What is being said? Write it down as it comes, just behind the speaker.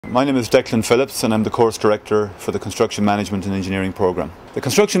My name is Declan Phillips and I'm the course director for the Construction Management and Engineering programme. The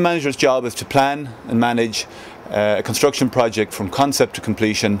construction manager's job is to plan and manage a construction project from concept to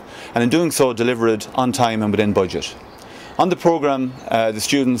completion, and in doing so deliver it on time and within budget. On the programme, the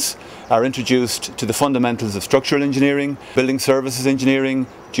students are introduced to the fundamentals of structural engineering, building services engineering,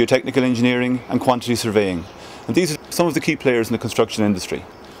 geotechnical engineering and quantity surveying. And these are some of the key players in the construction industry.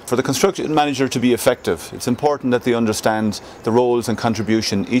 For the construction manager to be effective, it's important that they understand the roles and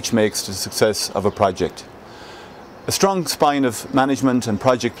contribution each makes to the success of a project. A strong spine of management and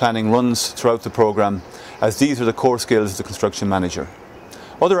project planning runs throughout the programme, as these are the core skills of the construction manager.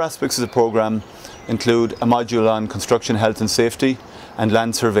 Other aspects of the programme include a module on construction health and safety and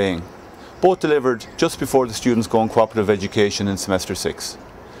land surveying, both delivered just before the students go on cooperative education in semester 6.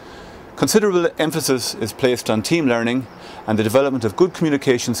 Considerable emphasis is placed on team learning, and the development of good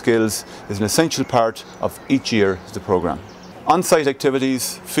communication skills is an essential part of each year of the programme. On-site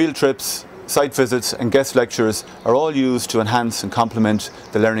activities, field trips, site visits and guest lectures are all used to enhance and complement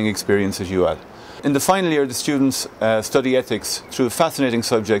the learning experience at UL. In the final year, the students study ethics through a fascinating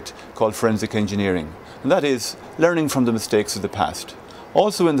subject called forensic engineering, and that is learning from the mistakes of the past.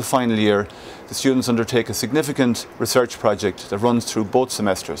 Also in the final year, the students undertake a significant research project that runs through both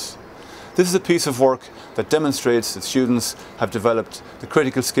semesters. This is a piece of work that demonstrates that students have developed the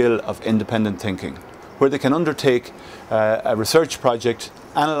critical skill of independent thinking, where they can undertake a research project,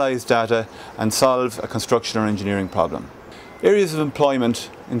 analyse data and solve a construction or engineering problem. Areas of employment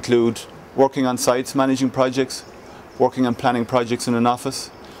include working on sites, managing projects, working on planning projects in an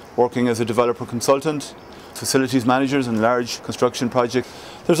office, working as a developer consultant, facilities managers in large construction projects.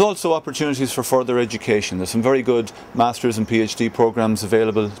 There's also opportunities for further education. There's some very good Masters and PhD programs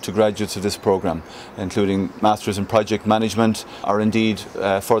available to graduates of this programme, including Masters in Project Management or indeed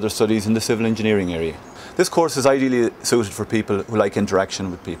further studies in the civil engineering area. This course is ideally suited for people who like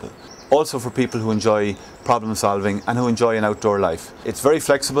interaction with people. Also for people who enjoy problem solving and who enjoy an outdoor life. It's very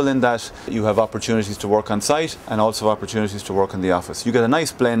flexible in that you have opportunities to work on site and also opportunities to work in the office. You get a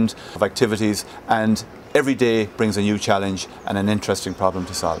nice blend of activities, and every day brings a new challenge and an interesting problem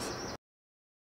to solve.